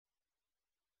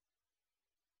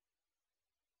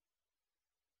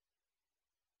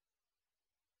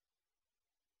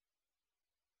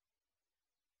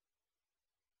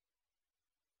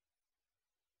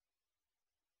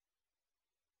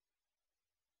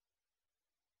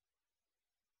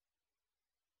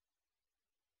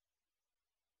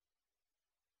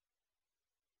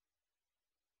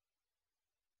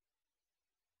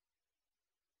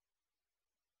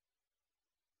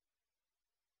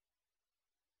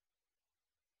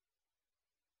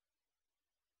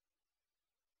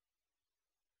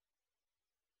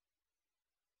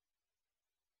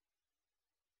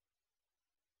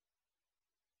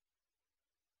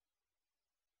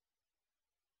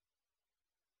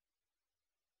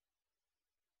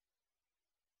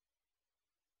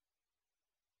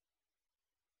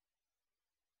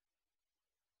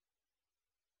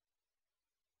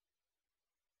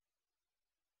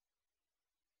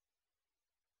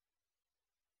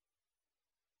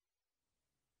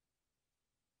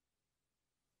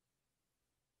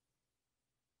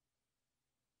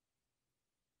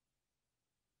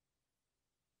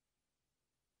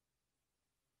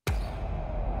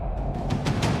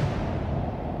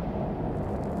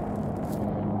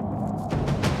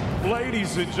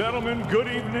Ladies and gentlemen, good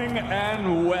evening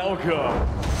and welcome.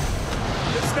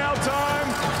 It's now time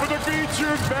for the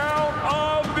featured bout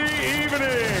of the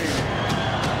evening.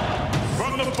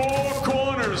 From the four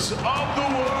corners of the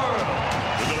world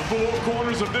to the four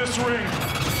corners of this ring,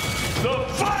 the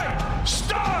fight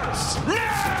starts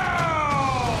now!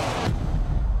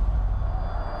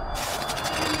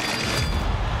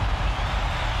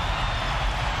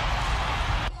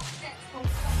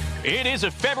 It is a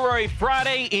February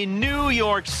Friday in New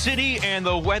York City, and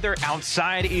the weather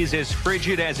outside is as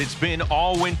frigid as it's been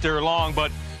all winter long.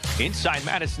 But inside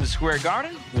Madison Square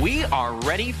Garden, we are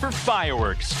ready for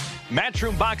fireworks.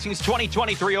 Matchroom Boxing's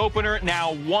 2023 opener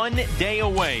now 1 day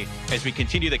away as we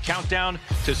continue the countdown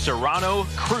to Serrano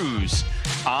Cruz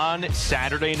on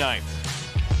Saturday night.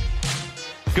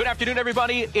 Good afternoon,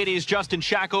 everybody. It is Justin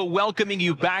Shackle welcoming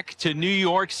you back to New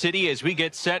York City as we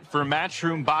get set for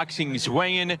Matchroom Boxing's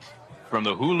weigh-in from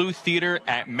the Hulu Theater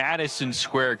at Madison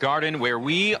Square Garden, where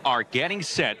we are getting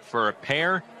set for a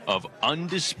pair of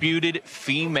undisputed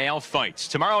female fights.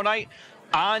 Tomorrow night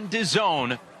on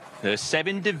DAZN, the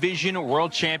 7-division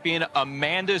world champion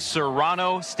Amanda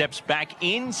Serrano steps back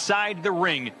inside the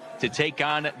ring to take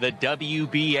on the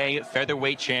WBA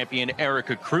featherweight champion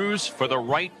Erika Cruz for the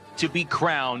right to be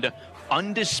crowned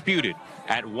undisputed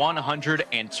at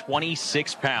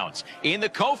 126 pounds. In the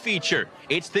co-feature,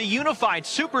 it's the unified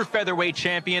super featherweight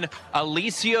champion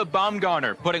Alycia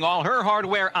Baumgardner putting all her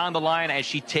hardware on the line as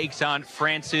she takes on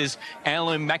France's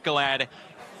Elhem Mekhaled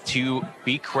to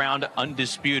be crowned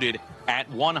undisputed at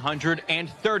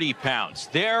 130 pounds.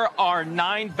 There are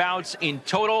 9 bouts in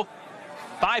total,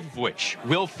 5 of which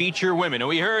will feature women. And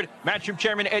we heard Matchroom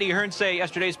Chairman Eddie Hearn say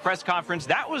yesterday's press conference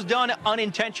that was done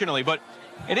unintentionally, but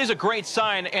it is a great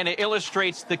sign, and it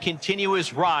illustrates the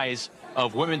continuous rise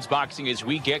of women's boxing as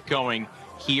we get going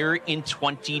here in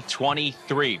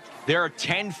 2023. There are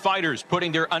 10 fighters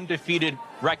putting their undefeated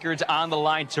records on the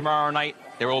line tomorrow night.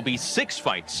 There will be 6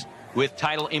 fights with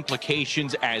title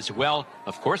implications as well.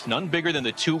 Of course, none bigger than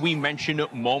the 2 we mentioned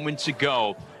moments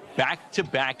ago.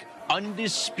 Back-to-back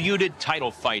undisputed title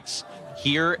fights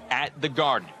here at the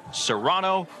Garden.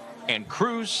 Serrano and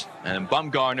Cruz and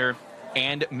Baumgardner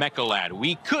and Mekhaled.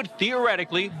 We could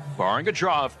theoretically, barring a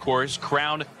draw of course,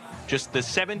 crown just the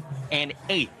 7th and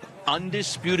 8th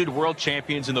undisputed world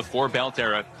champions in the 4-belt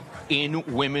era in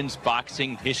women's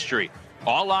boxing history.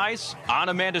 All eyes on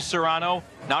Amanda Serrano,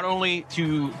 not only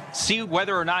to see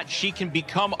whether or not she can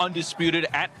become undisputed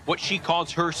at what she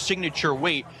calls her signature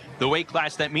weight, the weight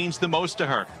class that means the most to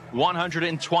her,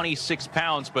 126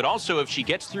 pounds, but also if she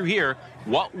gets through here,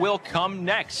 what will come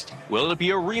next? Will it be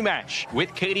a rematch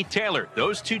with Katie Taylor?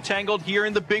 Those two tangled here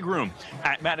in the big room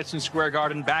at Madison Square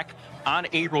Garden back on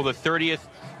April the 30th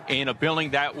in a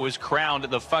building that was crowned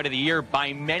the fight of the year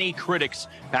by many critics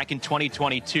back in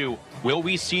 2022. Will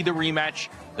we see the rematch?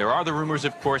 There are the rumors,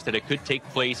 of course, that it could take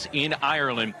place in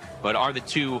Ireland, but are the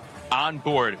two on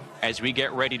board as we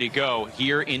get ready to go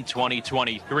here in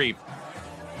 2023?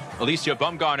 Alycia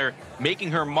Baumgardner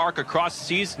making her mark across the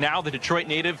seas, now the Detroit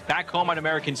native back home on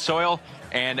American soil,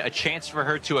 and a chance for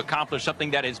her to accomplish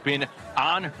something that has been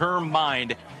on her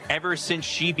mind ever since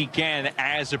she began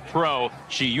as a pro.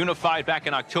 She unified back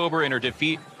in October in her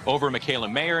defeat over Michaela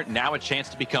Mayer. Now a chance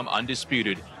to become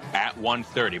undisputed at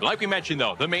 130. But like we mentioned,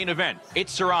 though, the main event,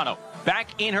 it's Serrano back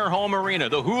in her home arena,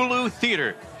 the Hulu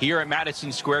Theater here at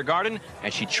Madison Square Garden,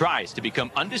 as she tries to become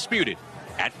undisputed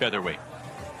at featherweight.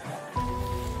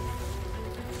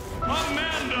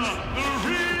 Amanda, the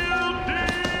real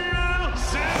deal,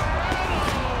 Serrano!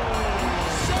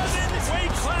 7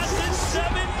 weight classes,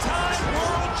 7-time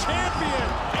world champion.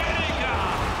 Erika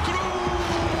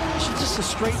Cruz! She's just a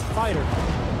straight fighter.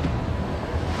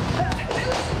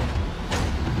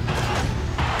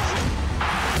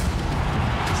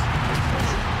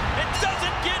 It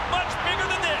doesn't get much bigger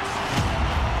than this.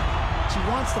 She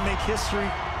wants to make history.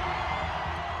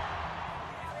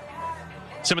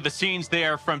 Some of the scenes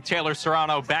there from Taylor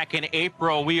Serrano back in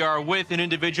April. We are with an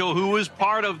individual who was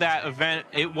part of that event.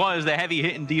 It was the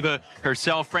heavy-hitting diva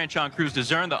herself, Franchon Cruz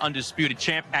DAZN, the undisputed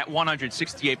champ at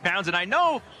 168 pounds. And I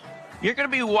know you're going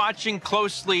to be watching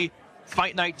closely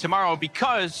Fight Night tomorrow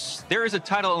because there is a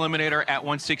title eliminator at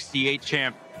 168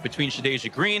 champ between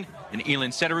Shadasia Green and Elin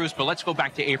Cederroos. But let's go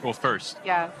back to April 1st.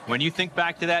 Yeah. When you think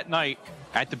back to that night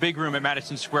at the big room at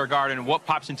Madison Square Garden, what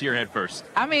pops into your head first?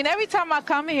 I mean, every time I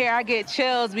come here, I get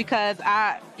chills because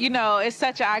it's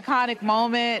such an iconic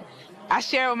moment. I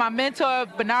share with my mentor,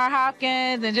 Bernard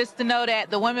Hopkins, and just to know that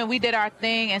the women, we did our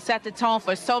thing and set the tone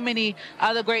for so many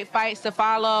other great fights to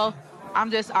follow. I'm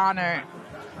just honored.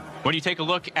 When you take a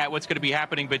look at what's going to be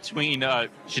happening between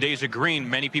Shadasia Green,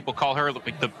 many people call her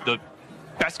like the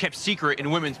best-kept secret in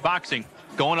women's boxing,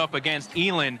 going up against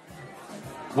Elhem.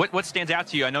 What stands out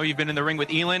to you? I know you've been in the ring with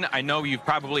Elhem. I know you've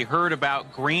probably heard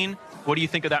about Green. What do you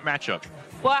think of that matchup?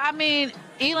 Well, I mean,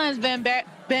 Elhen's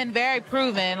been very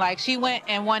proven. Like, she went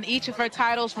and won each of her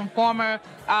titles from former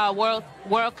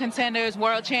world contenders,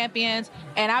 world champions,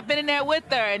 and I've been in there with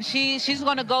her, and she's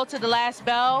going to go to the last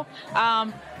bell.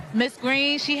 Miss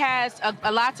Green, she has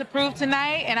a lot to prove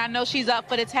tonight, and I know she's up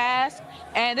for the task.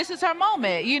 And this is her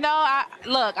moment. You know,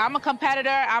 look, I'm a competitor.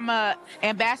 I'm an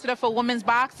ambassador for women's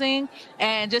boxing,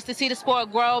 and just to see the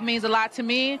sport grow means a lot to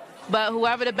me. But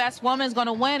whoever the best woman's going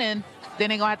to win, and then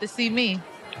they're going to have to see me.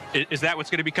 Is that what's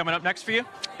going to be coming up next for you?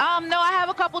 No, I have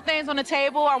a couple things on the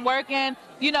table. I'm working.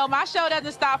 You know, my show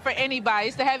doesn't stop for anybody.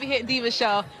 It's the Heavy Hitting Diva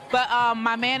show. But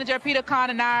my manager, Peter Kahn,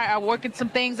 and I are working some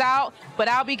things out. But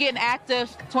I'll be getting active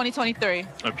 2023.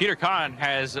 Peter Kahn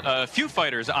has a few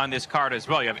fighters on this card as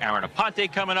well. You have Aaron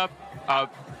Aponte coming up.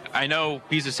 I know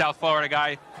he's a South Florida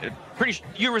guy.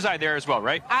 You reside there as well,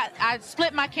 right? I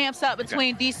split my camps up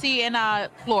between D.C. and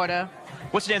Florida.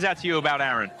 What stands out to you about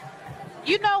Aaron?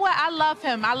 You know what? I love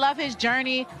him. I love his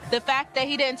journey. The fact that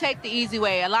he didn't take the easy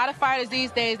way. A lot of fighters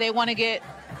these days, they want to get,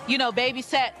 you know,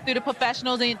 babysat through the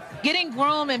professionals, and getting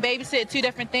groomed and babysit two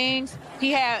different things.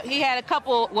 He had a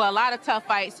lot of tough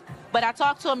fights, but I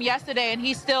talked to him yesterday, and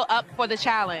he's still up for the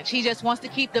challenge. He just wants to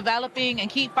keep developing and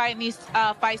keep fighting these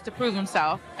fights to prove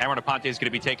himself. Aaron Aponte is going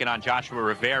to be taking on Joshua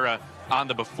Rivera on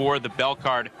the before the bell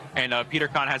card, and Peter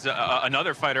Kahn has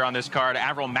another fighter on this card,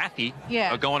 Avril Matthew,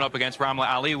 going up against Ramla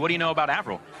Ali. What do you know about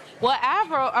Avril? Well,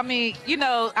 Avril, I mean, you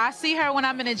know, I see her when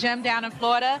I'm in the gym down in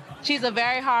Florida. She's a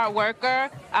very hard worker.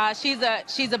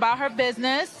 She's about her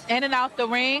business, in and out the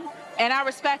ring, and I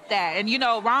respect that. And, you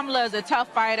know, Ramla is a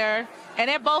tough fighter, and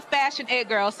they're both fashion it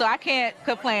girls, so I can't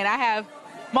complain. I have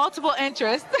multiple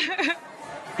interests.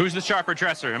 Who's the sharper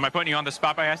dresser? Am I putting you on the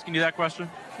spot by asking you that question?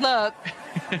 Look,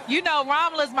 you know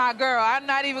Ramla's my girl. I'm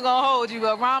not even going to hold you,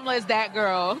 but Ramla is that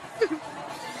girl.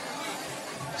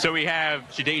 So we have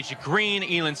Jadeja Green,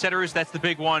 Elhem Mekhaled. That's the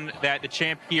big one that the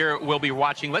champ here will be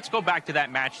watching. Let's go back to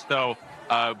that match, though,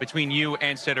 between you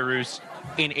and Mekhaled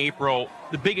in April.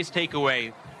 The biggest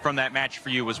takeaway from that match for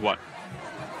you was what?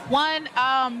 One,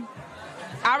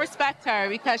 I respect her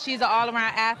because she's an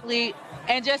all-around athlete.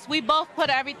 And just, we both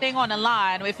put everything on the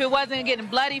line. If it wasn't getting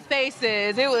bloody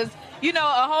faces, it was, you know,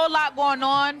 a whole lot going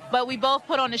on, but we both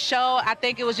put on the show. I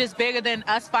think it was just bigger than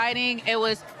us fighting. It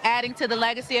was adding to the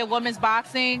legacy of women's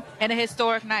boxing and a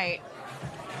historic night.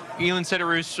 Elhem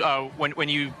Mekhaled, when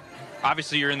you,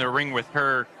 obviously you're in the ring with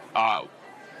her,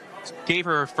 gave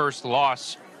her first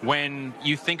loss. When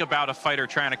you think about a fighter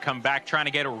trying to come back, trying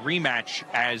to get a rematch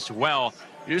as well,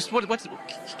 just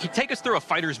take us through a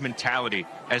fighter's mentality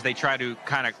as they try to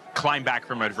kind of climb back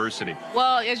from adversity.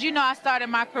 Well, as you know, I started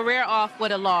my career off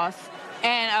with a loss,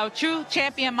 and a true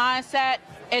champion mindset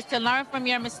is to learn from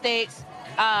your mistakes.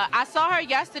 I saw her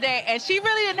yesterday, and she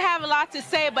really didn't have a lot to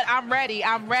say, but I'm ready.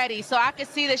 So I could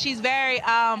see that she's very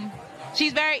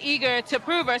eager to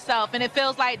prove herself, and it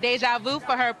feels like deja vu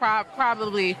for her,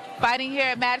 probably. Fighting here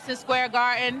at Madison Square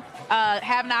Garden,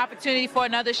 having the opportunity for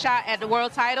another shot at the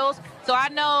world titles. So I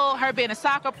know, her being a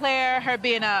soccer player, her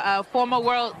being a former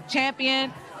world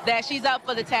champion, that she's up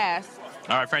for the task.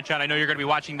 All right, Franchon, I know you're going to be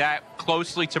watching that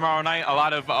closely tomorrow night. A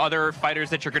lot of other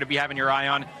fighters that you're going to be having your eye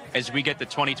on as we get the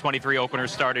 2023 opener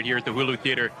started here at the Hulu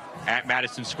Theater at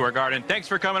Madison Square Garden. Thanks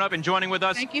for coming up and joining with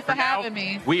us. Thank you for having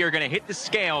me. We are going to hit the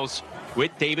scales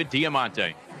with David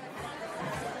Diamante.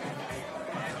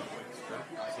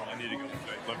 So I need to go.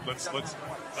 Let me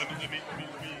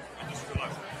just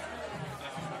realize.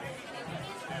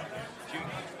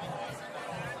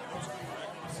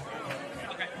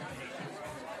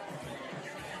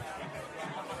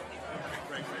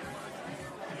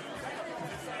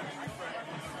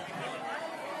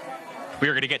 We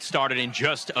are going to get started in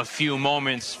just a few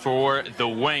moments for the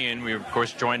weigh-in. We were, of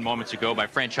course, joined moments ago by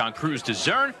Franchon Cruz de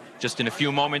Zern. Just in a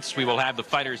few moments, we will have the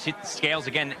fighters hit the scales.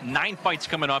 Again, 9 fights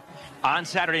coming up on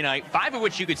Saturday night, 5 of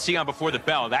which you could see on Before the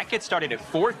Bell. That gets started at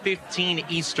 4:15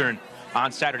 Eastern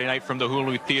on Saturday night from the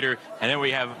Hulu Theater. And then we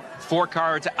have 4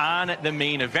 cards on the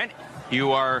main event.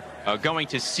 You are going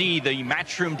to see the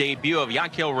Matchroom debut of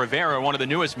Yankel Rivera, one of the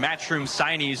newest Matchroom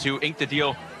signees who inked the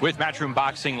deal with Matchroom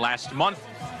Boxing last month.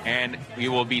 And we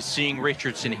will be seeing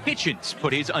Richardson Hitchins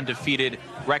put his undefeated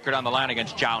record on the line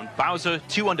against John Bauza.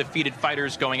 2 undefeated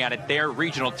fighters going at it there.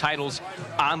 Regional titles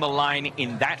on the line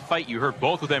in that fight. You heard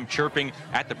both of them chirping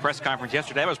at the press conference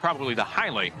yesterday. That was probably the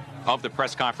highlight of the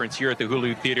press conference here at the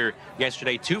Hulu Theater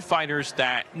yesterday. 2 fighters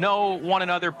that know one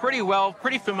another pretty well,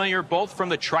 pretty familiar, both from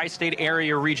the tri-state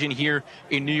area region here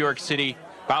in New York City.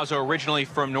 Bauzo, originally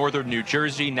from northern New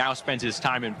Jersey, now spends his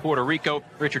time in Puerto Rico.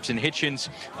 Richardson Hitchins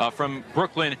from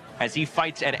Brooklyn, as he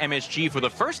fights at MSG for the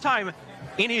first time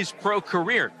in his pro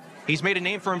career. He's made a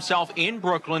name for himself in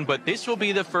Brooklyn, but this will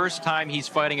be the first time he's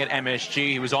fighting at MSG.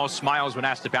 He was all smiles when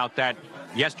asked about that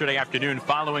yesterday afternoon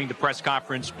following the press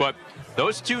conference. But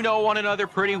those two know one another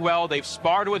pretty well. They've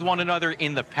sparred with one another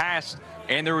in the past,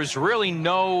 and there was really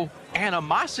no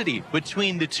animosity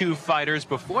between the two fighters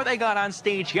before they got on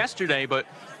stage yesterday, but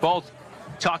both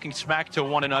talking smack to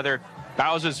one another.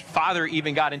 Bauzo's father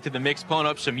even got into the mix, pulling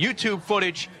up some YouTube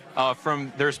footage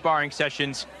from their sparring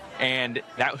sessions, and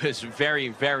that was very,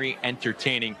 very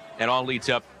entertaining. That all leads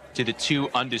up to the two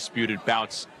undisputed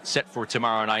bouts set for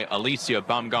tomorrow night. Alycia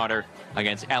Baumgardner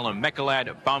against Elhem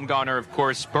Mekhaled. Baumgardner, of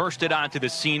course, bursted onto the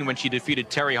scene when she defeated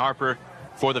Terry Harper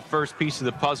for the first piece of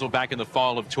the puzzle back in the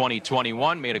fall of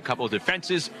 2021. Made a couple of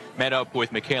defenses, met up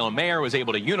with Michaela Mayer, was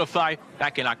able to unify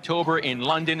back in October in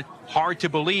London. Hard to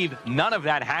believe none of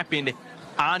that happened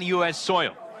on U.S.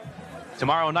 soil.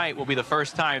 Tomorrow night will be the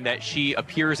first time that she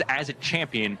appears as a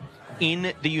champion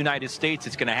in the United States.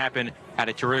 It's going to happen at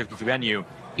a terrific venue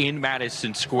in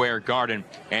Madison Square Garden.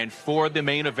 And for the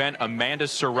main event, Amanda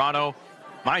Serrano,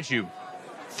 mind you,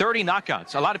 30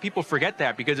 knockouts. A lot of people forget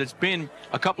that because it's been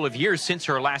a couple of years since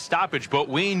her last stoppage, but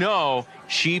we know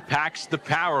she packs the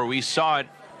power. We saw it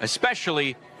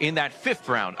especially in that 5th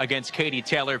round against Katie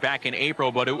Taylor back in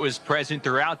April, but it was present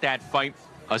throughout that fight.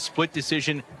 A split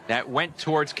decision that went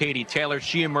towards Katie Taylor.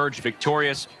 She emerged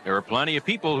victorious. There were plenty of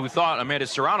people who thought Amanda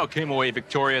Serrano came away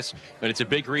victorious, but it's a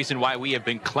big reason why we have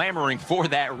been clamoring for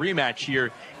that rematch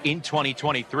here in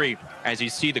 2023. As you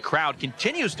see, the crowd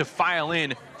continues to file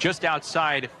in just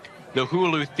outside the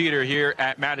Hulu Theater here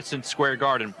at Madison Square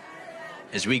Garden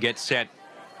as we get set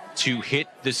to hit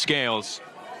the scales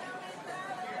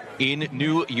in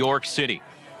New York City.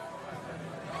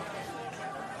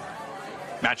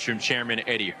 Matchroom Chairman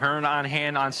Eddie Hearn on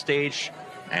hand on stage,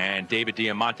 and David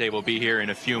Diamante will be here in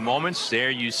a few moments.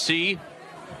 There you see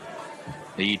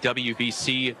the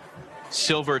WBC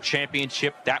Silver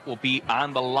Championship. That will be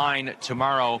on the line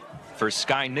tomorrow for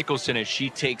Skye Nicolson as she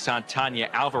takes on Tanya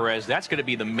Alvarez. That's going to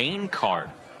be the main card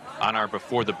on our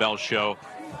Before the Bell show.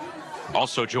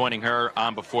 Also joining her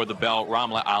on Before the Bell,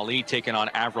 Ramla Ali taking on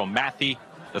Avril Matthew,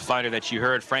 the fighter that you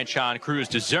heard Franchon Cruz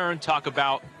Dezern talk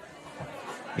about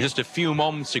just a few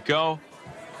moments ago.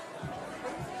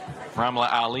 Ramla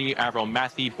Ali, Avril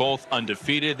Matthew, both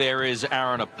undefeated. There is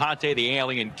Aaron Aponte, the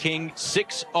Alien King,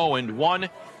 6-0-1.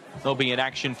 They'll be in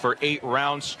action for 8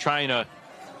 rounds, trying to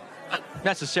not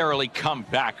necessarily come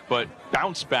back, but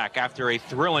bounce back after a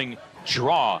thrilling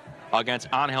draw against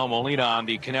Angel Molina on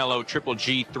the Canelo Triple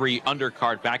G3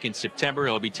 undercard back in September.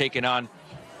 He'll be taking on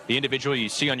the individual you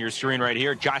see on your screen right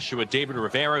here, Joshua David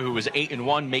Rivera, who was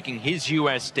 8-1, making his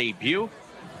U.S. debut.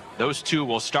 Those two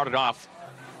will start it off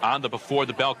on the Before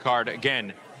the Bell card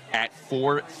again at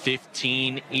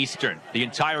 4:15 Eastern. The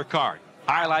entire card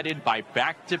highlighted by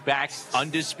back-to-back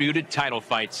undisputed title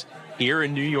fights here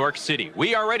in New York City.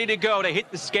 We are ready to go to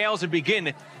hit the scales and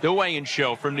begin the weigh-in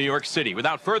show from New York City.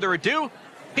 Without further ado,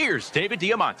 here's David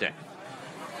Diamante.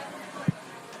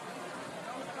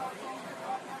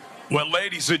 Well,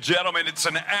 ladies and gentlemen, it's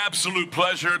an absolute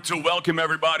pleasure to welcome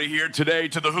everybody here today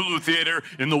to the Hulu Theater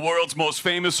in the world's most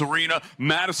famous arena,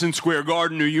 Madison Square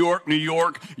Garden, New York,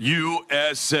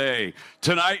 USA.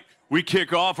 Tonight, we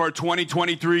kick off our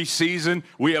 2023 season.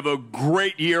 We have a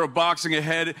great year of boxing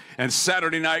ahead, and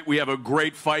Saturday night we have a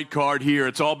great fight card here.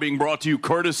 It's all being brought to you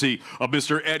courtesy of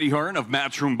Mr. Eddie Hearn of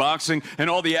Matchroom Boxing, and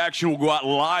all the action will go out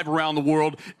live around the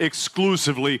world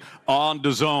exclusively on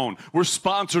DAZN. We're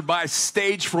sponsored by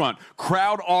Stagefront,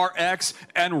 Crowd RX,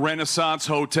 and Renaissance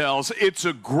Hotels. It's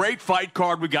a great fight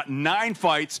card. We got 9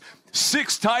 fights,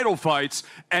 6 title fights,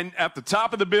 and at the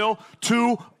top of the bill,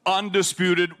 2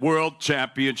 Undisputed World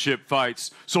Championship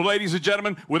fights. So, ladies and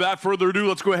gentlemen, without further ado,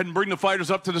 let's go ahead and bring the fighters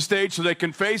up to the stage so they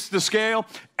can face the scale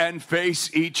and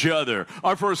face each other.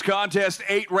 Our first contest,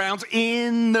 8 rounds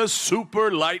in the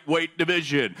super lightweight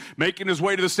division. Making his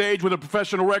way to the stage with a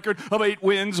professional record of 8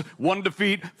 wins, 1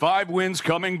 defeat, 5 wins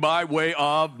coming by way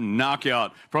of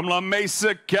knockout. From La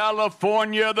Mesa,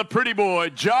 California, the pretty boy,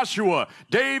 Joshua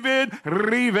David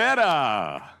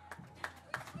Rivera.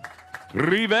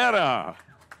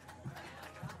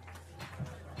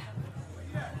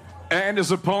 And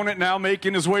his opponent now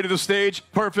making his way to the stage.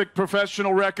 Perfect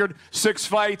professional record. 6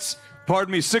 fights.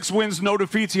 6 wins, no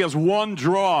defeats. He has 1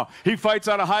 draw. He fights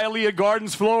out of Hialeah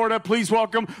Gardens, Florida. Please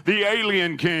welcome the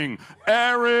Alien King,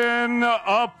 Aaron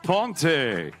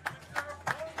Aponte.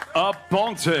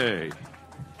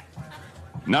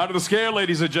 Now to the scale,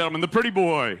 ladies and gentlemen, the pretty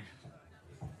boy,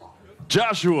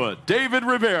 Joshua David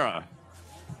Rivera.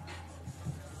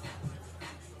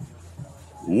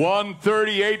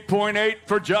 138.8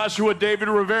 for Joshua David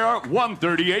Rivera,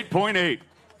 138.8.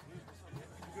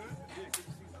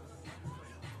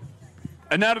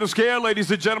 And now to the scale,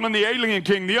 ladies and gentlemen, the Alien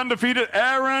King, the undefeated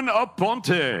Aaron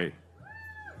Aponte.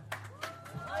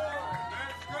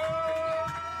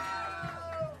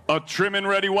 A trim and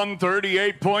ready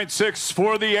 138.6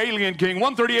 for the Alien King,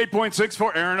 138.6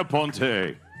 for Aaron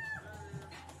Aponte.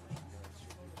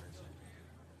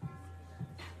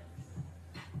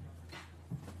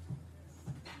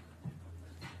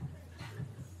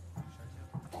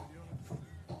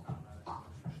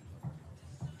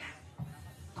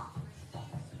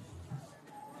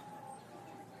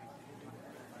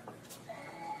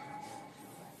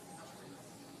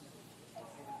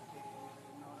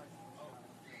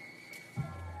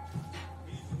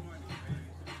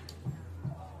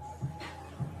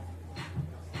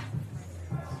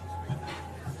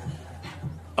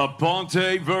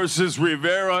 Aponte versus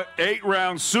Rivera,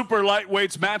 8-round super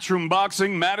lightweights, Matchroom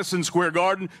Boxing, Madison Square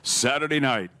Garden, Saturday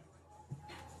night.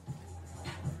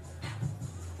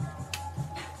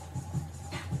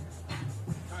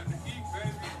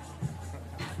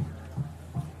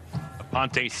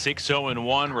 Aponte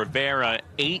 6-0-1, Rivera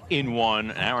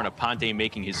 8-1. Aaron Aponte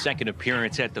making his second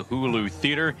appearance at the Hulu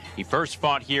Theater. He first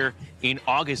fought here in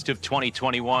August of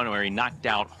 2021, where he knocked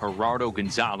out Gerardo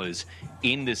Gonzalez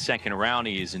in the second round.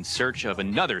 He is in search of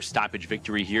another stoppage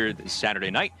victory here this Saturday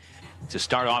night to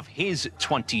start off his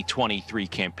 2023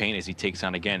 campaign as he takes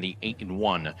on again the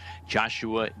 8-1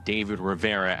 Joshua David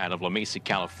Rivera out of La Mesa,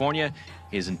 California.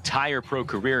 His entire pro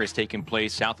career has taken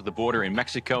place south of the border in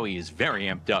Mexico. He is very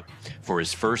amped up for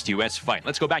his first U.S. fight.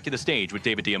 Let's go back to the stage with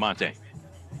David Diamante.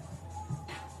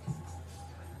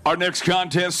 Our next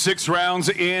contest, 6 rounds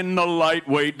in the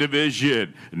lightweight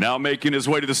division. Now making his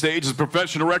way to the stage, his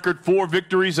professional record, 4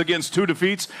 victories against 2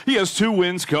 defeats. He has 2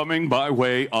 wins coming by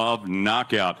way of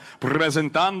knockout.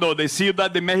 Presentando de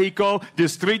Ciudad de Mexico,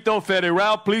 Distrito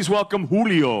Federal, please welcome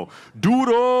Julio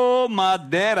Duro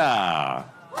Madera.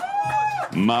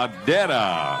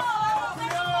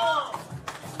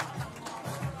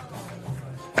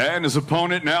 And his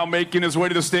opponent now making his way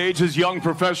to the stage, his young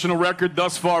professional record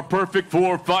thus far perfect,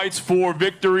 4 fights, 4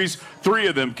 victories, 3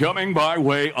 of them coming by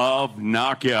way of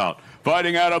knockout.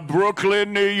 Fighting out of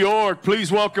Brooklyn, New York,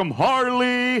 please welcome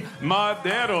Harley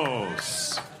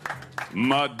Maderos.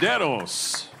 Now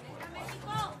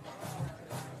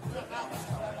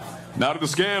to the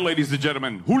scale, ladies and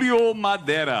gentlemen, Julio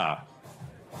Madera.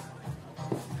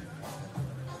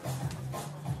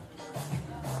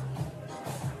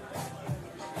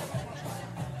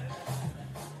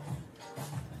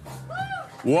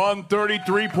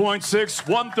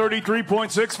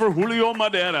 133.6 for Julio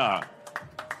Madera.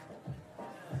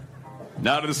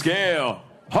 Now to the scale,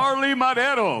 Harley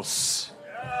Maderos.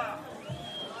 Yeah.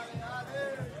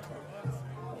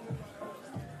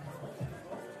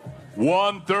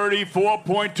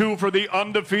 134.2 for the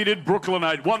undefeated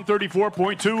Brooklynite.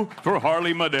 134.2 for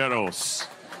Harley Maderos.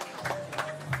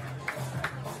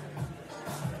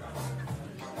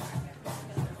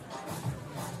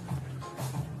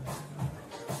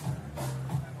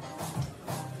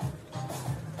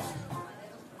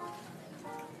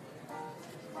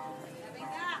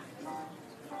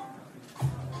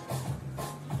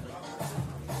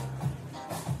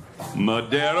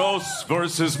 Maderos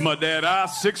versus Madera,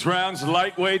 6 rounds,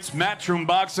 lightweights, Matchroom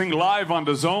Boxing, live on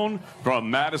the zone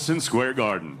from Madison Square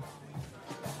Garden.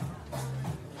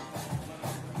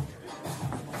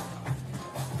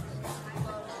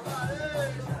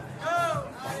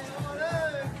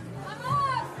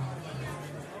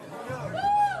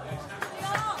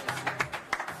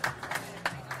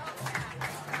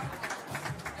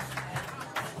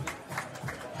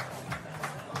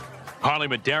 Harley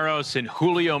Maderos and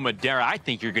Julio Madera. I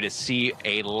think you're going to see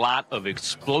a lot of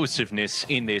explosiveness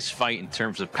in this fight in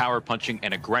terms of power punching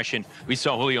and aggression. We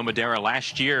saw Julio Madera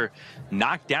last year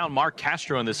knock down Mark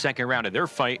Castro in the second round of their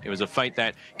fight. It was a fight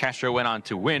that Castro went on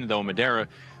to win, though Madera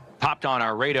popped on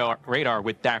our radar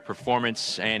with that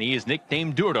performance, and he is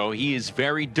nicknamed Duro. He is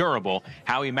very durable.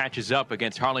 How he matches up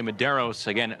against Harley Maderos,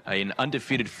 again, an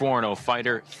undefeated 4-0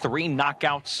 fighter, 3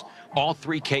 knockouts. All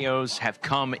 3 KOs have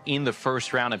come in the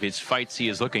first round of his fights. He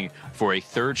is looking for a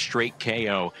 3rd straight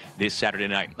KO this Saturday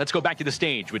night. Let's go back to the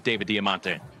stage with David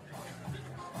Diamante.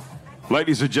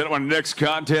 Ladies and gentlemen, the next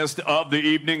contest of the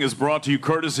evening is brought to you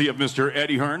courtesy of Mr.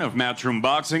 Eddie Hearn of Matchroom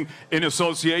Boxing in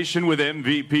association with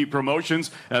MVP Promotions,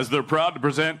 as they're proud to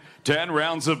present 10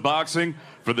 rounds of boxing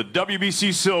for the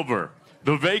WBC Silver,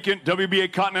 the vacant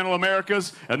WBA Continental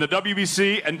Americas, and the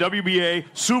WBC and WBA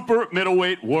Super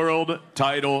Middleweight World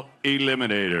Title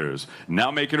Eliminators.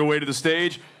 Now making her way to the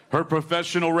stage, her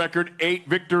professional record, 8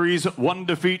 victories, 1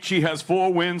 defeat. She has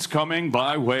 4 wins coming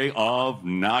by way of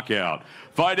knockout.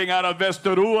 Fighting out of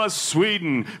Västerås,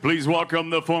 Sweden, please welcome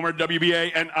the former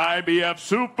WBA and IBF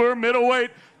Super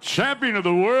Middleweight Champion of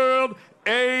the World,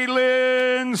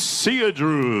 Elhem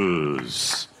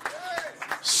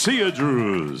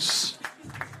Mekhaled.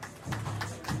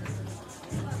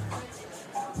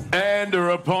 And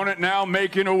her opponent now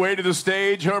making her way to the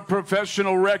stage. Her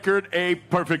professional record, a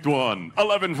perfect one.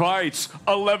 11 fights,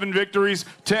 11 victories,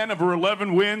 10 of her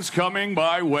 11 wins coming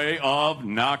by way of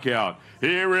knockout.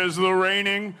 Here is the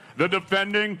reigning, the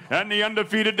defending, and the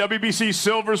undefeated WBC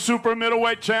Silver Super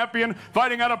Middleweight Champion,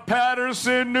 fighting out of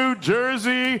Paterson, New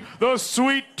Jersey, the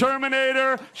Sweet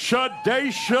Terminator,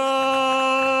 Shadesha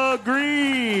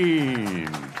Green.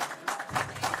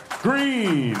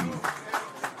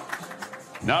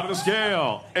 Now to the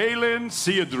scale, Elhem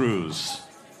Mekhaled.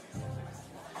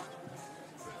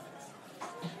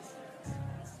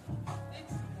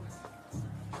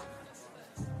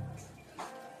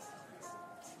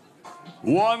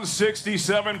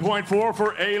 167.4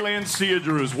 for Elhem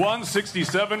Mekhaled.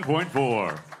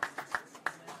 167.4.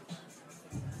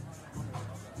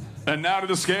 And now to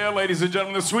the scale, ladies and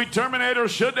gentlemen, the Sweet Terminator,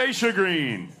 Shadesha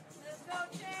Green.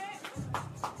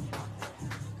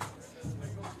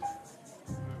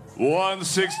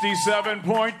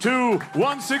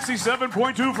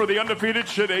 167.2 for the undefeated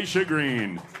Shadesha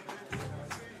Green.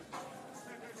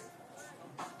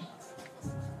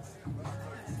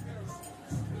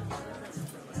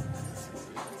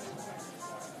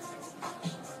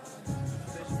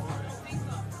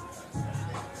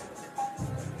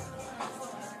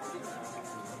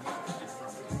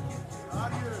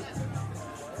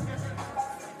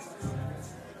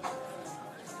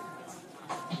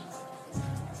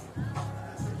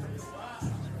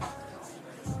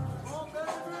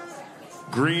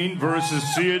 Green versus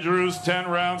Mekhaled, 10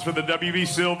 rounds for the WB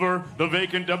Silver, the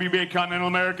vacant WBA Continental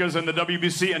Americas, and the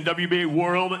WBC and WBA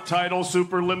World Title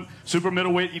Super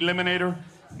Middleweight Eliminator.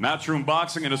 Matchroom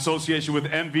Boxing in association with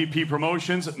MVP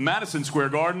Promotions, Madison Square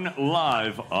Garden,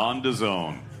 live on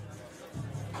DAZN.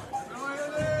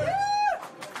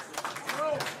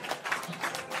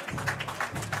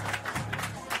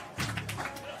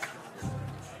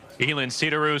 Elhem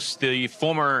Mekhaled, the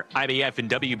former IBF and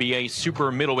WBA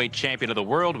Super Middleweight Champion of the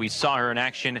World. We saw her in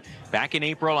action back in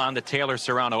April on the Taylor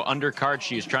Serrano undercard.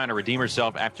 She is trying to redeem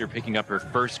herself after picking up her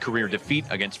first career defeat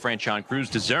against Cruz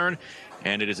Alycia,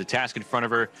 and it is a task in front of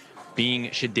her,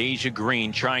 being Shadesha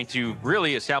Green, trying to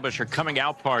really establish her coming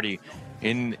out party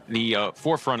in the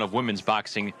forefront of women's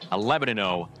boxing.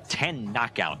 11-0, 10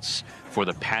 knockouts for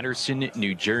the Paterson,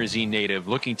 New Jersey native,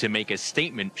 looking to make a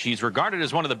statement. She's regarded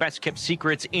as one of the best kept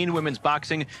secrets in women's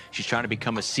boxing. She's trying to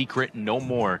become a secret no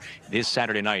more this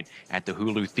Saturday night at the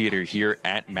Hulu Theater here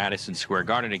at Madison Square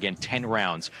Garden. Again, 10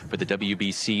 rounds for the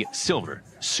WBC Silver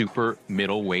Super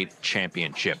Middleweight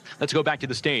Championship. Let's go back to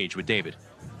the stage with David.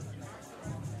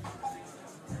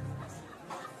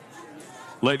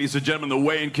 Ladies and gentlemen, the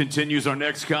weigh-in continues. Our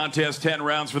next contest, 10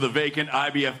 rounds for the vacant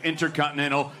IBF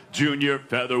Intercontinental Junior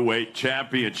Featherweight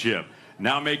Championship.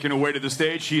 Now making her way to the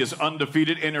stage, she is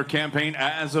undefeated in her campaign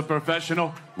as a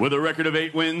professional with a record of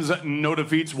 8 wins, no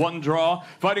defeats, 1 draw.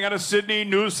 Fighting out of Sydney,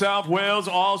 New South Wales,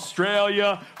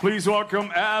 Australia. Please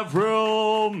welcome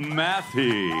Avril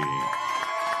Mathy.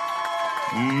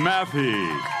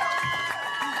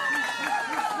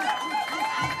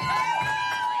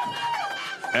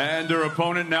 And her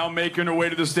opponent now making her way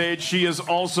to the stage. She is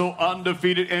also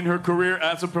undefeated in her career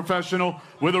as a professional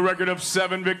with a record of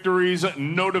 7 victories,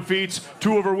 no defeats,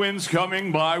 2 of her wins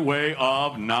coming by way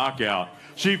of knockout.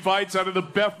 She fights out of the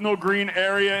Bethnal Green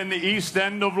area in the East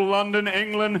End of London,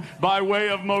 England, by way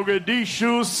of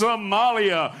Mogadishu,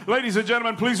 Somalia. Ladies and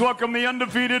gentlemen, please welcome the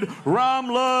undefeated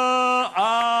Ramla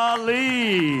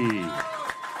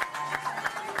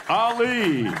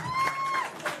Ali.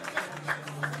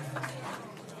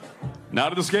 Now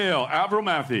to the scale, Avril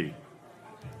Mathy.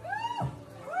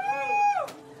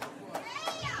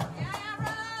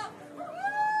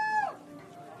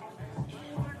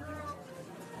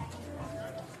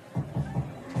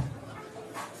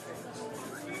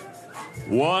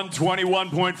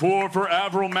 $121.4 for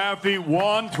Avril Mathy,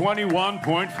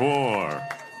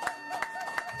 121.4.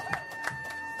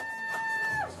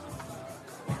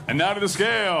 And now to the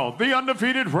scale, the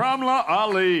undefeated Ramla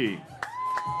Ali.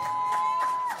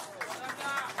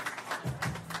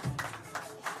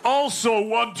 Also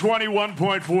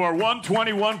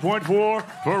 121.4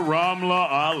 for Ramla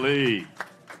Ali.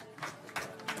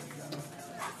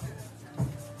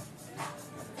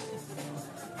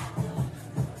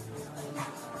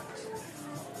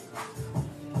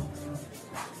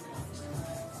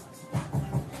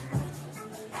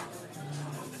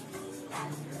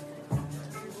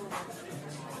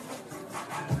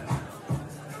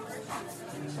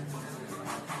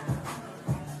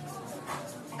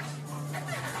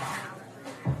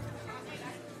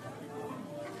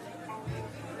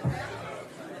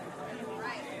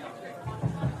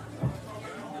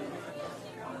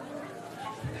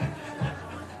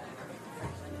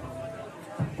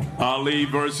 Ali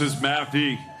versus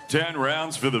Matthew. 10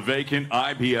 rounds for the vacant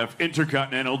IBF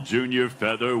Intercontinental Junior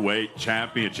Featherweight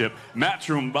Championship.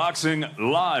 Matchroom Boxing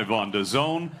live on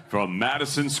DAZN from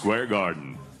Madison Square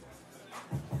Garden.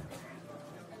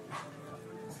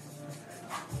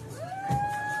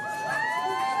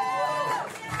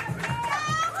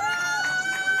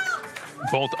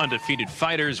 Both undefeated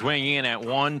fighters weighing in at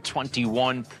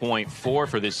 121.4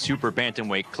 for this super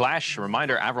bantamweight clash.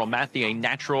 Reminder, Avril Matthew, a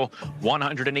natural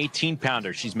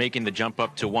 118-pounder. She's making the jump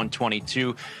up to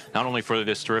 122, not only for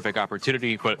this terrific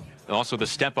opportunity, but also the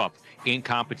step up in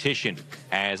competition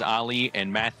as Ali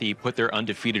and Matthew put their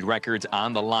undefeated records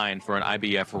on the line for an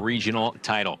IBF regional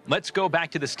title. Let's go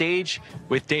back to the stage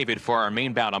with David for our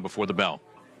main bout on Before the Bell.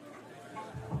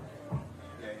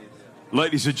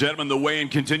 Ladies and gentlemen, the weigh-in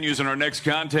continues in our next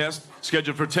contest,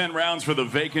 scheduled for 10 rounds for the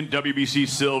vacant WBC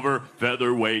Silver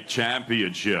Featherweight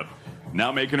Championship.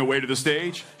 Now making her way to the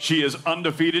stage, she is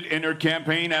undefeated in her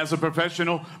campaign as a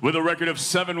professional with a record of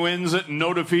 7 wins,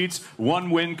 no defeats, 1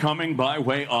 win coming by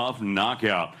way of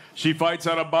knockout. She fights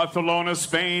out of Barcelona,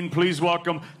 Spain. Please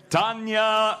welcome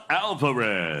Tanya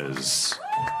Alvarez.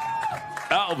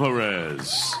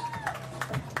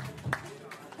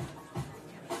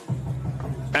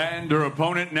 And her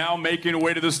opponent now making her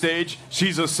way to the stage.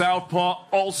 She's a southpaw,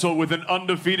 also with an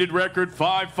undefeated record.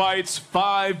 5 fights,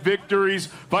 5 victories,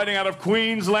 fighting out of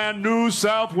Queensland, New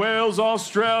South Wales,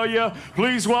 Australia.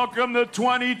 Please welcome the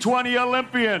 2020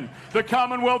 Olympian, the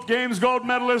Commonwealth Games gold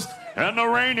medalist, and the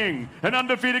reigning and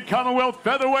undefeated Commonwealth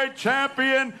Featherweight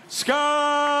Champion,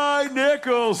 Skye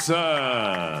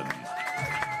Nicolson.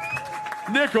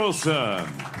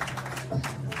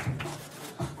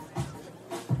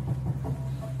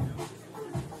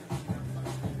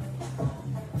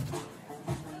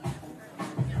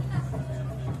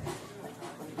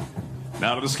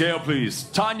 Now to the scale, please.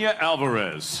 Tanya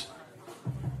Alvarez.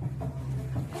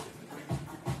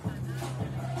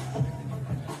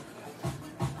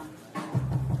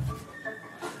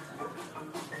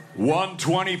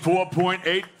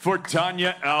 $124.8 for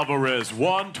Tanya Alvarez.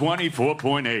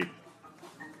 124.8.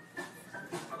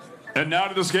 And now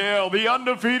to the scale, the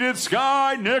undefeated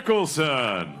Skye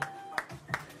Nicolson.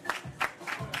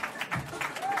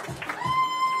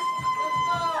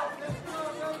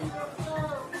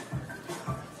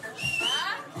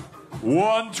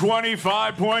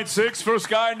 $125.6 for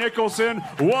Skye Nicolson.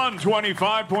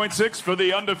 125.6 for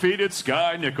the undefeated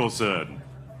Skye Nicolson.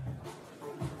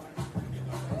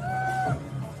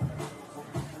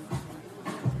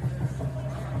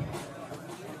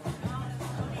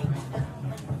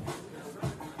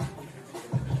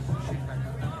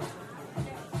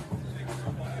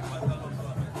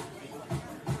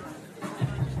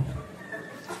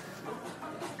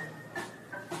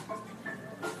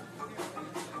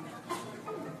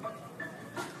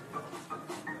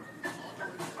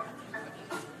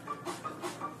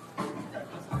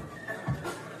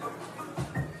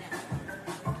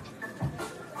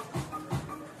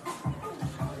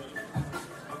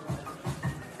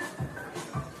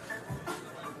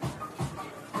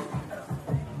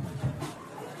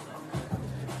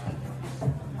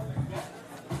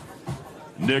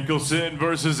 Nicolson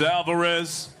versus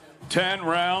Alvarez. 10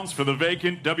 rounds for the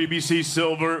vacant WBC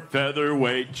Silver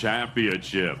Featherweight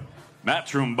Championship.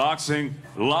 Matchroom Boxing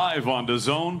live on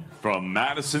DAZN from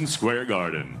Madison Square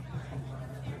Garden.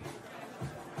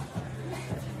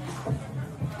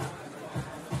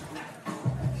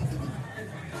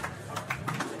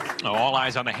 All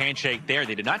eyes on the handshake there.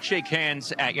 They did not shake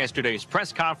hands at yesterday's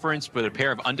press conference, but a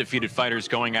pair of undefeated fighters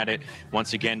going at it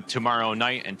once again tomorrow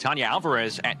night. And Tanya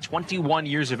Alvarez, at 21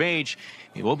 years of age,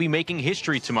 will be making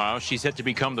history tomorrow. She's set to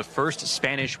become the first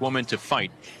Spanish woman to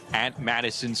fight at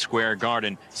Madison Square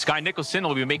Garden. Skye Nicolson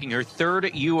will be making her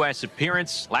 3rd U.S.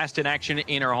 appearance, last in action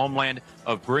in her homeland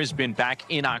of Brisbane back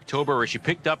in October, where she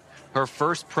picked up her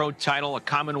first pro title, a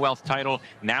Commonwealth title.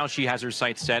 Now she has her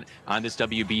sights set on this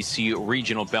WBC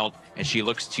regional belt, and she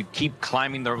looks to keep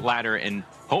climbing the ladder and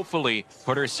hopefully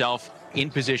put herself in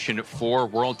position for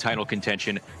world title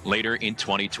contention later in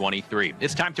 2023.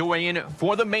 It's time to weigh in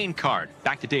for the main card.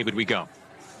 Back to David we go.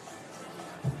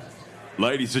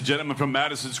 Ladies and gentlemen, from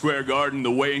Madison Square Garden,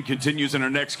 the weigh-in continues in our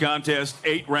next contest.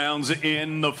 8 rounds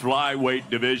in the flyweight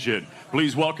division.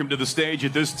 Please welcome to the stage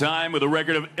at this time with a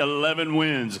record of 11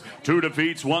 wins, 2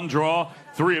 defeats, 1 draw,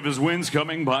 3 of his wins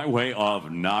coming by way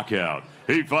of knockout.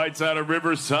 He fights out of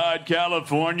Riverside,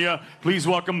 California. Please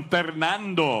welcome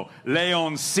Fernando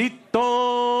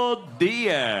Leoncito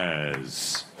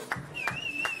Diaz.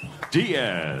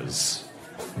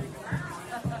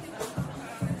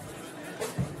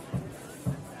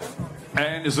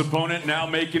 And his opponent now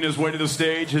making his way to the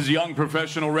stage. His young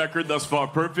professional record thus far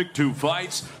perfect. 2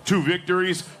 fights, 2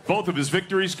 victories. Both of his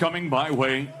victories coming by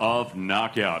way of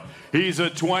knockout. He's a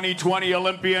 2020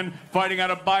 Olympian fighting out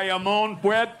of Bayamon,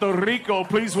 Puerto Rico.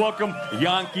 Please welcome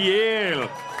Yanquiel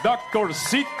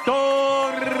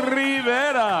Doctorcito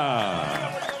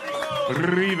Rivera.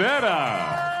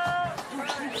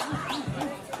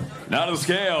 Now to the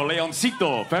scale,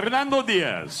 Leoncito Fernando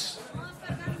Diaz.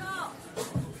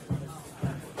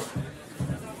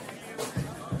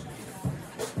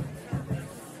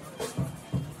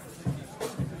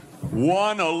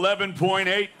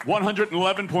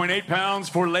 111.8 pounds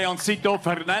for Leoncito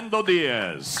Fernando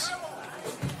Diaz.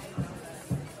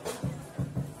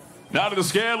 Now to the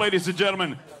scale, ladies and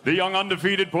gentlemen, the young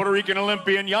undefeated Puerto Rican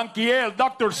Olympian, Yanquiel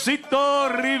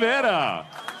Doctorcito Rivera.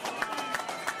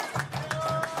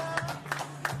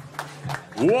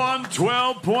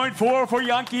 112.4 for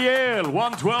Yanquiel.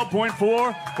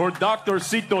 112.4 for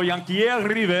Doctorcito Yanquiel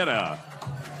Rivera.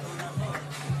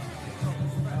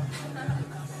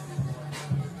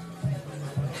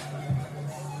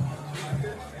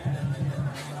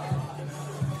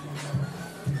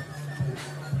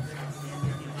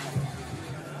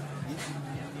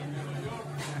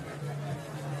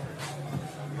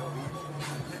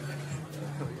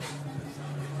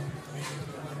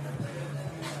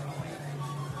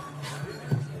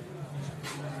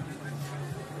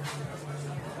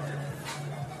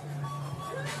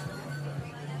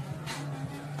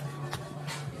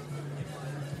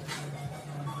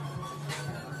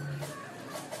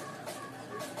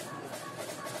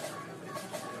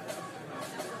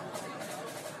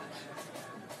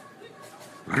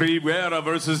 Rivera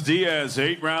versus Diaz,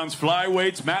 8 rounds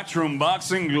flyweights, Matchroom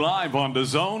Boxing, live on the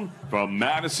zone from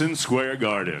Madison Square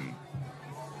Garden.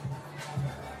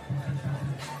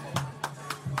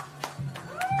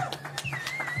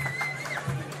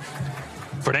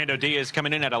 Fernando Diaz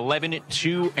coming in at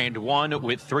 11-2-1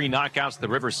 with 3 knockouts. The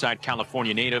Riverside,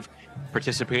 California native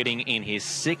participating in his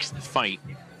 6th fight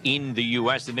in the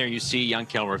U.S. And there you see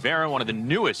Yanquiel Rivera, one of the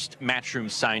newest Matchroom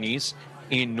signees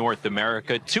in North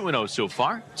America. 2-0 so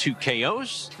far, 2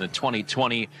 KOs. The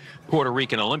 2020 Puerto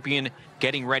Rican Olympian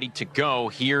getting ready to go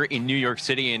here in New York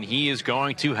City, and he is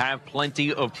going to have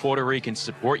plenty of Puerto Rican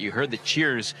support. You heard the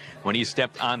cheers when he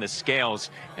stepped on the scales,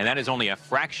 and that is only a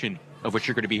fraction of what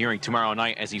you're going to be hearing tomorrow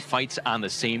night as he fights on the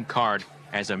same card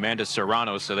as Amanda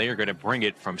Serrano. So they are going to bring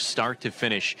it from start to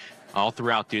finish all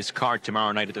throughout this card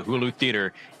tomorrow night at the Hulu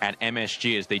Theater at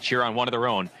MSG as they cheer on one of their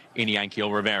own in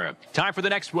Yanquiel Rivera. Time for the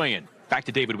next weigh-in. Back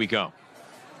to David we go.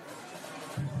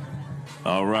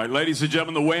 All right, ladies and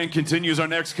gentlemen, the weigh-in continues. Our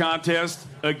next contest.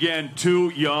 Again, 2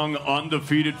 young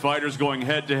undefeated fighters going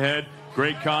head-to-head.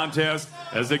 Great contest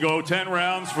as they go 10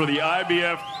 rounds for the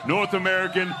IBF North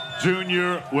American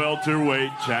Junior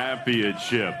Welterweight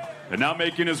Championship. And now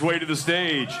making his way to the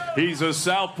stage, he's a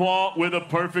southpaw with a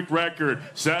perfect record.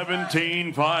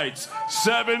 17 fights,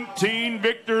 17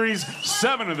 victories,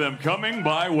 7 of them coming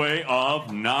by way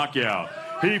of knockout.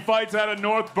 He fights out of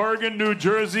North Bergen, New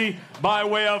Jersey, by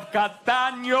way of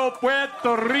Cataño,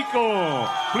 Puerto Rico.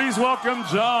 Please welcome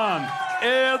John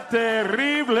El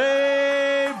Terrible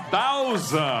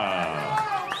Bauza.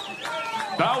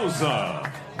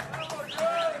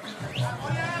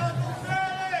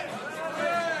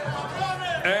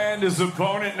 And his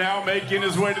opponent now making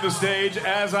his way to the stage,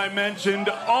 as I mentioned,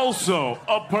 also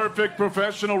a perfect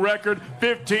professional record,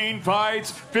 15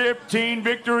 fights, 15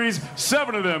 victories,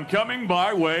 7 of them coming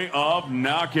by way of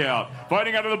knockout.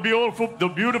 Fighting out of the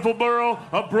beautiful borough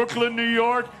of Brooklyn, New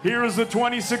York, here is the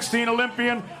 2016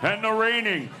 Olympian and the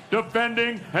reigning,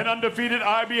 defending, and undefeated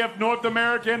IBF North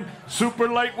American super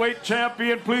lightweight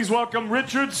champion. Please welcome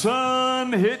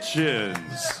Richardson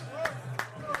Hitchins.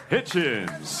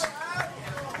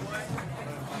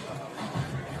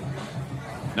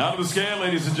 Now to the scale,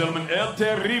 ladies and gentlemen, El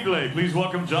Terrible. Please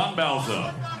welcome John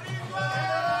Bauza.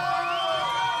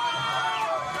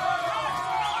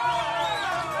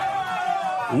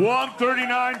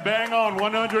 $139, bang on,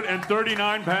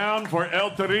 139 pound for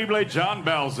El Terrible, John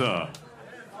Bauza.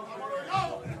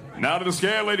 Now to the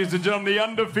scale, ladies and gentlemen, the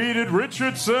undefeated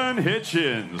Richardson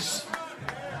Hitchins.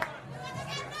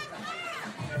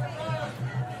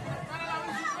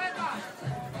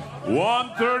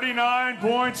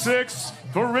 $139.6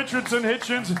 for Richardson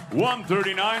Hitchins,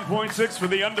 139.6 for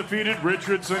the undefeated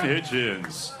Richardson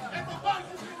Hitchins.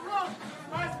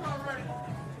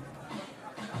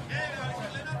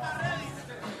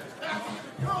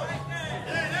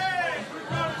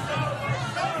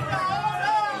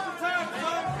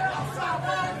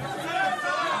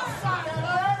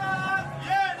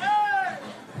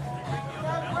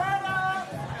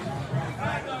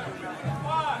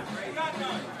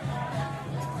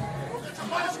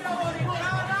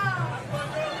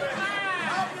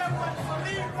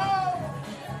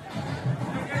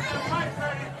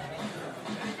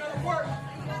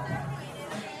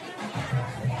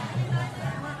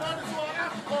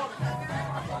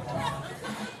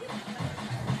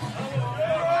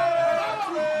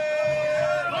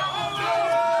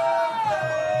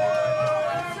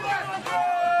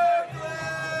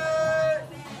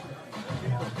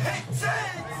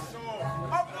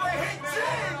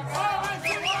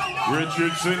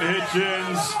 Richardson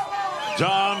Hitchins,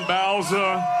 John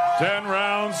Bowser, 10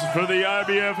 rounds for the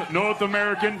IBF North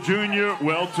American Junior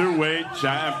Welterweight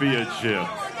Championship.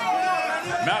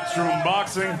 Matchroom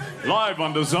Boxing, live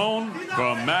on the Zone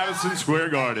from Madison Square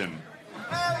Garden.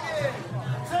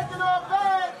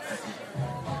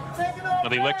 Well,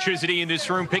 the electricity in this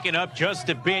room picking up just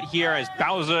a bit here as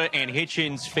Bowser and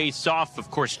Hitchins face off.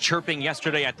 Of course, chirping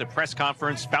yesterday at the press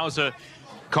conference. Bowser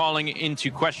calling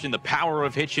into question the power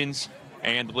of Hitchins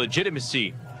and the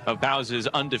legitimacy of Bowser's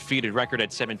undefeated record at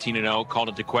 17-0, called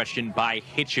into question by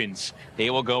Hitchins. They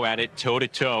will go at it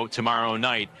toe-to-toe tomorrow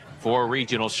night for a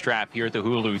regional strap here at the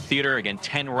Hulu Theater. Again,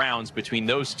 10 rounds between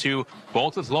those two,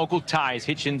 both with local ties.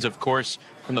 Hitchins, of course,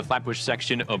 from the Flatbush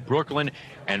section of Brooklyn,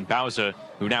 and Bowser,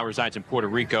 who now resides in Puerto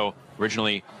Rico,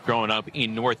 originally growing up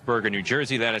in North Bergen, New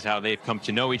Jersey. That is how they've come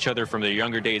to know each other from their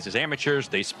younger days as amateurs.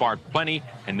 They sparred plenty,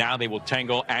 and now they will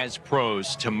tangle as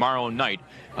pros tomorrow night.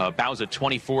 Bowser,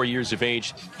 24 years of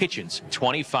age, Hitchins,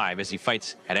 25, as he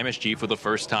fights at MSG for the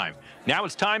first time. Now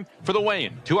it's time for the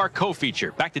weigh-in to our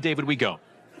co-feature. Back to David we go.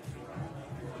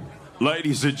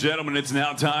 Ladies and gentlemen, it's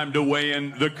now time to weigh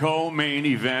in the co-main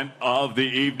event of the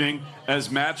evening as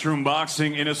Matchroom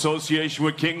Boxing, in association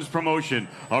with King's Promotion,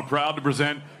 are proud to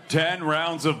present 10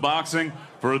 rounds of boxing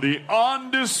for the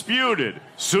undisputed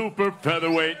Super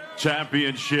Featherweight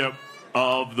Championship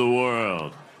of the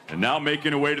world. And now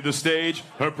making her way to the stage,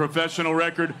 her professional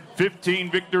record,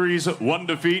 15 victories, 1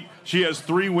 defeat. She has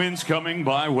 3 wins coming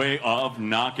by way of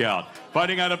knockout.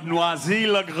 Fighting out of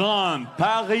Noisy-le-Grand,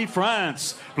 Paris,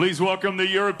 France. Please welcome the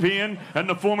European and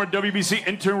the former WBC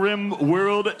interim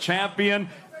world champion,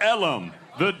 Elhem,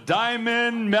 the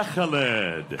Diamond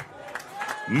Mekhaled.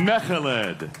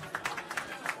 Mekhaled.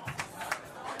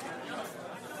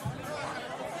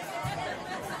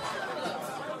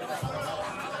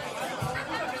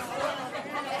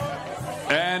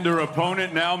 And her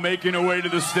opponent now making her way to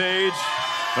the stage.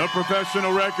 Her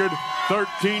professional record,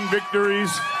 13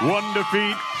 victories, 1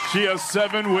 defeat. She has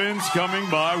 7 wins coming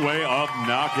by way of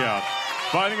knockout.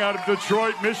 Fighting out of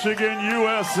Detroit, Michigan,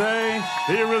 USA,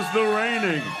 here is the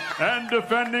reigning and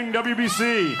defending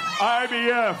WBC,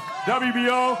 IBF,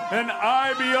 WBO, and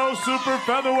IBO Super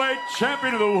Featherweight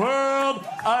Champion of the World,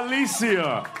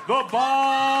 Alycia the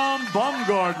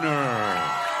Baumgardner.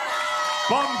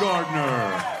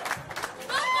 Baumgardner.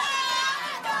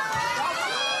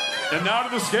 And now to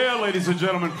the scale, ladies and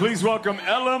gentlemen. Please welcome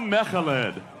Elhem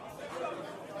Mekhaled.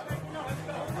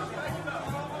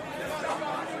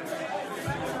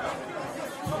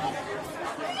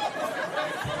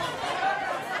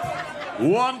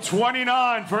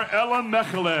 $129 for Elhem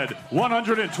Mekhaled.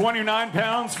 129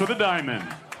 pounds for the Diamond.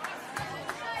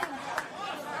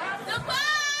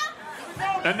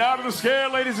 And now to the scale,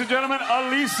 ladies and gentlemen,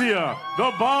 Alycia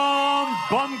the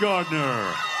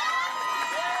Baumgardner.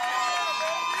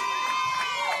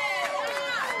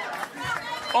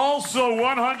 Also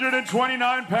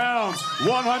 129 pounds.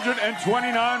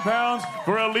 129 pounds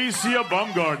for Alycia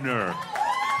Baumgardner.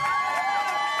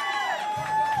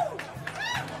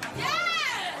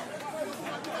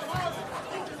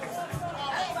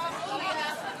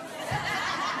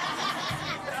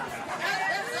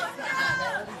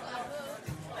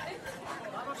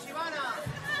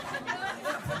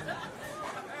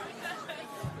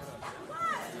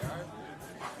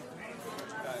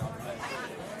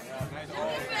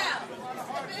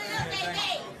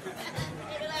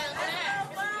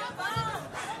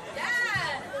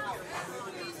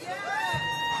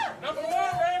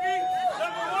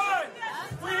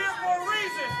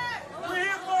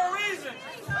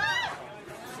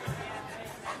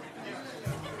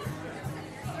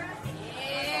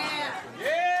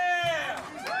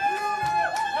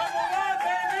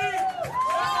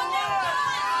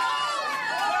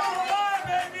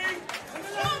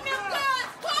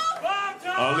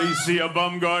 Alycia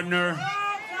Baumgardner,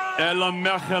 Elhem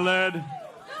Mekhaled.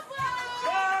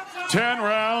 10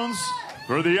 rounds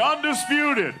for the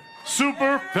undisputed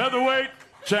Super Featherweight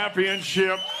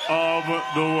Championship of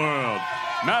the world.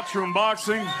 Matchroom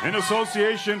Boxing, in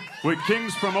association with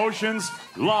King's Promotions,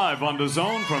 live on the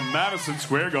Zone from Madison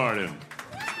Square Garden.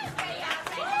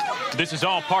 This is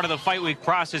all part of the fight week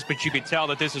process, but you could tell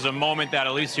that this is a moment that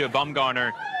Alycia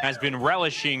Baumgardner has been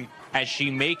relishing as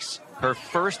she makes her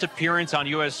first appearance on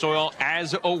U.S. soil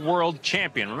as a world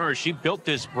champion. Remember, she built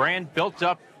this brand, built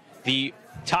up the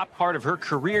top part of her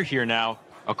career here now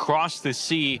across the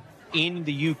sea in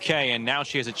the UK, and now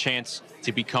she has a chance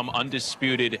to become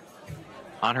undisputed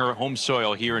on her home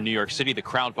soil here in New York City. The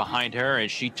crowd behind her as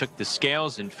she took the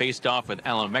scales and faced off with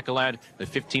Elhem Mekhaled. The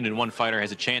 15-1 fighter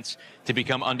has a chance to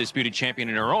become undisputed champion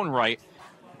in her own right.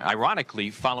 ironically,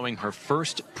 following her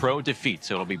first pro defeat.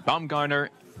 So it'll be Baumgardner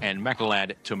and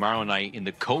Mekhaled tomorrow night in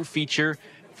the co-feature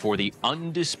for the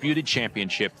Undisputed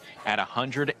Championship at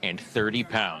 130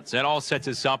 pounds. That all sets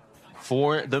us up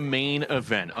for the main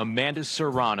event. Amanda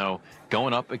Serrano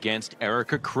going up against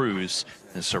Erika Cruz.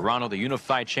 And Serrano, the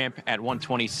unified champ at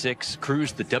 126.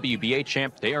 Cruz, the WBA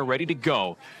champ. They are ready to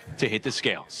go to hit the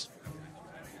scales.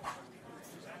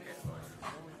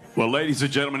 Well, ladies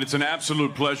and gentlemen, it's an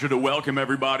absolute pleasure to welcome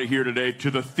everybody here today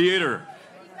to the theater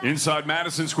inside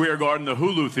Madison Square Garden, the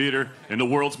Hulu Theater, in the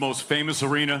world's most famous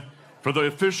arena, for the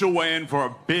official weigh-in for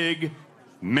a big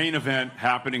main event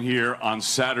happening here on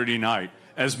Saturday night.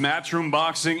 As Matchroom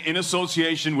Boxing, in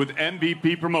association with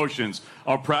MVP Promotions,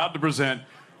 are proud to present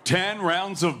 10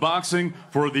 rounds of boxing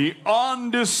for the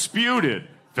Undisputed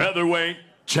Featherweight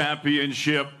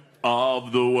Championship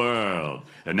of the world.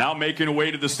 And now making her way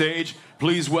to the stage,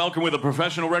 please welcome, with a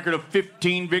professional record of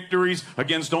 15 victories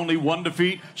against only 1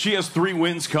 defeat, she has 3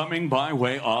 wins coming by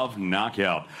way of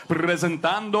knockout.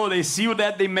 Presentando de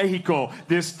Ciudad de Mexico,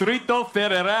 Distrito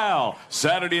Federal.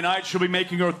 Saturday night, she'll be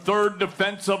making her 3rd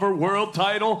defense of her world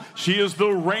title. She is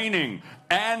the reigning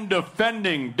and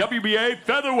defending WBA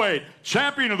Featherweight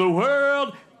Champion of the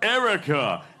World,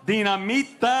 Erika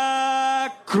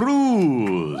Dinamita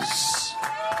Cruz.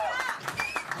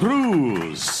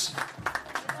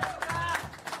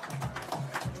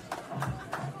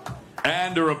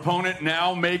 And her opponent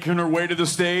now making her way to the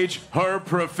stage, her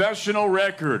professional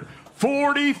record,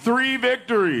 43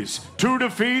 victories, 2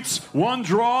 defeats, 1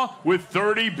 draw, with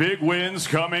 30 big wins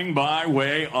coming by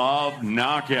way of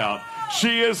knockout.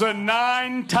 She is a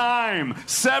 9-time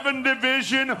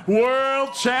 7-division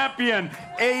world champion.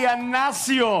 Ella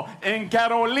nació en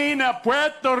Carolina,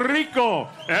 Puerto Rico,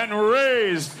 and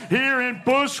raised here in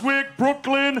Bushwick,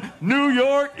 Brooklyn, New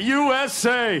York,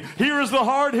 USA. Here is the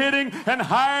hard-hitting and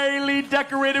highly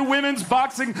decorated women's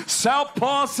boxing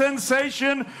southpaw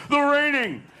sensation, the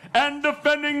reigning and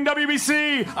defending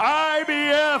WBC,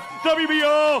 IBF,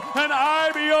 WBO, and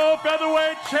IBO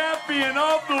featherweight champion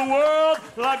of the world,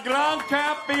 la gran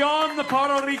campeón, the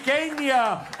Puerto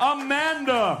Riqueña,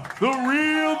 Amanda, the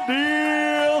real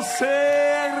deal,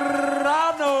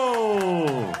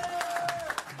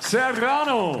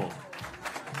 Serrano.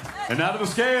 And out of the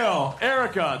scale,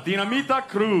 Erika Dinamita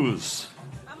Cruz.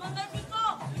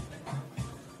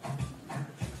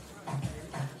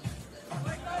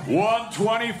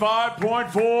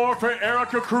 125.4 for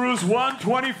Erika Cruz,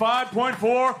 125.4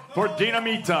 for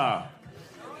Dinamita.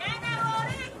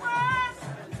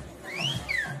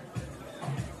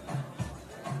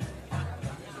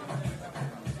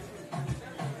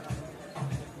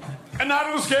 And out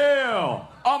of the scale,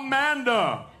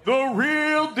 Amanda, the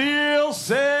real deal,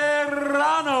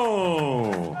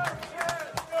 Serrano.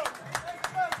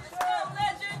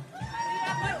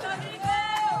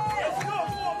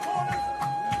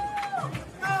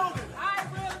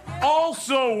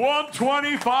 Also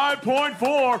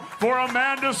 125.4 for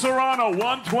Amanda Serrano.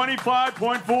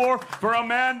 125.4 for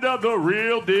Amanda, the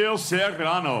real deal,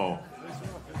 Serrano.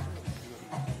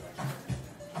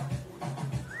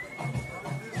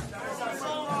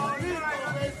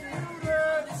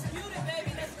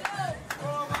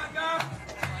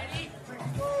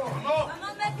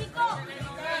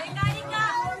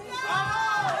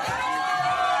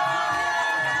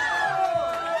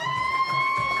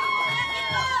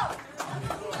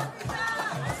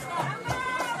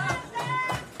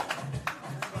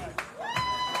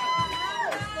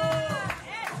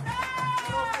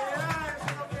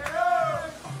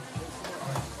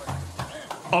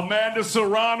 Amanda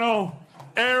Serrano,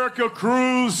 Erika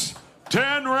Cruz,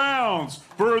 10 rounds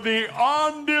for the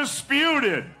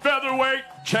Undisputed Featherweight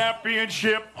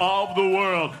Championship of the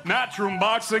World. Matchroom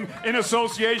Boxing, in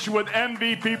association with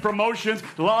MVP Promotions,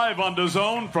 live on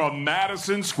DAZN from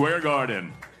Madison Square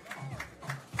Garden.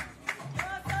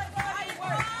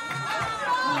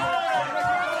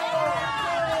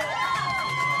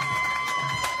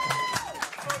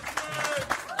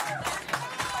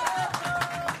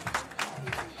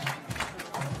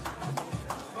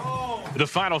 The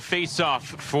final face-off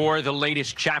for the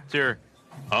latest chapter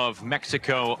of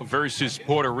Mexico versus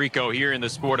Puerto Rico here in the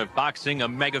sport of boxing, a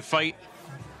mega fight,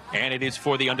 and it is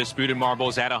for the undisputed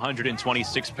marbles at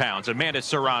 126 pounds. Amanda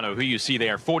Serrano, who you see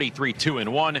there,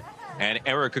 43-2-1, and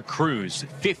Erika Cruz,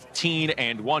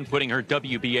 15-1, putting her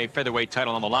WBA featherweight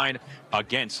title on the line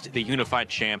against the unified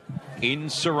champ in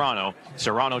Serrano.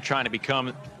 Serrano trying to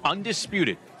become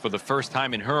undisputed for the first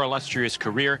time in her illustrious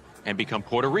career and become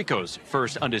Puerto Rico's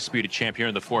first undisputed champion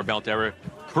in the 4-belt era.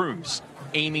 Cruz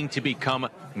aiming to become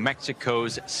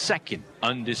Mexico's second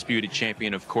undisputed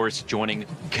champion, of course, joining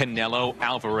Canelo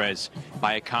Alvarez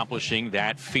by accomplishing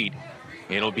that feat.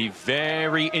 It'll be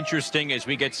very interesting as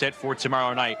we get set for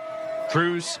tomorrow night.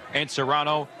 Cruz and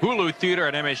Serrano, Hulu Theater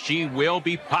at MSG will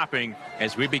be popping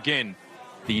as we begin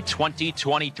the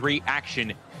 2023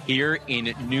 action here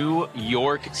in New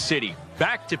York City.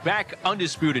 Back-to-back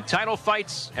undisputed title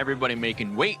fights. Everybody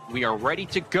making weight. We are ready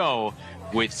to go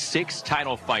with 6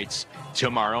 title fights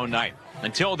tomorrow night.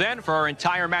 Until then, for our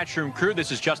entire Matchroom crew,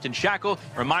 this is Justin Shackle.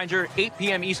 Reminder, 8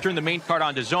 p.m. Eastern, the main card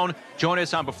on DAZN. Join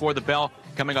us on Before the Bell,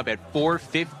 coming up at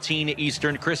 4:15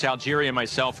 Eastern. Chris Algieri and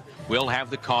myself will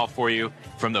have the call for you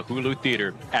from the Hulu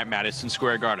Theater at Madison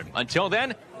Square Garden. Until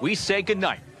then, we say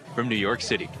goodnight from New York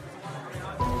City.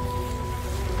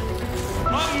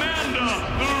 Amanda,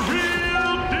 the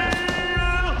real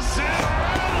deal,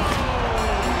 Serrano.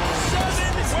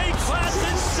 7 weight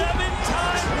classes,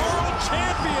 7-time world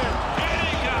champion.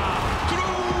 Erika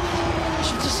Cruz.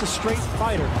 She's just a straight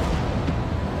fighter.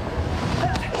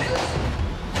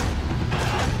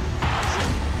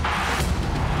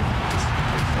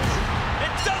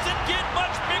 It doesn't get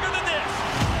much bigger than this.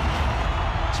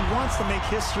 She wants to make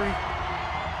history.